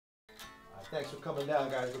Thanks for coming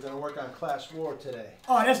down, guys. We're gonna work on Class War today.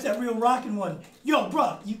 Oh, that's that real rockin' one. Yo,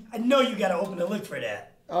 bro, I know you gotta open the lick for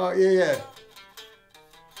that. Oh, yeah.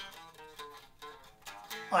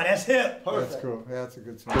 Oh, that's hip. Perfect. That's cool. Yeah, that's a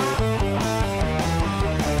good song.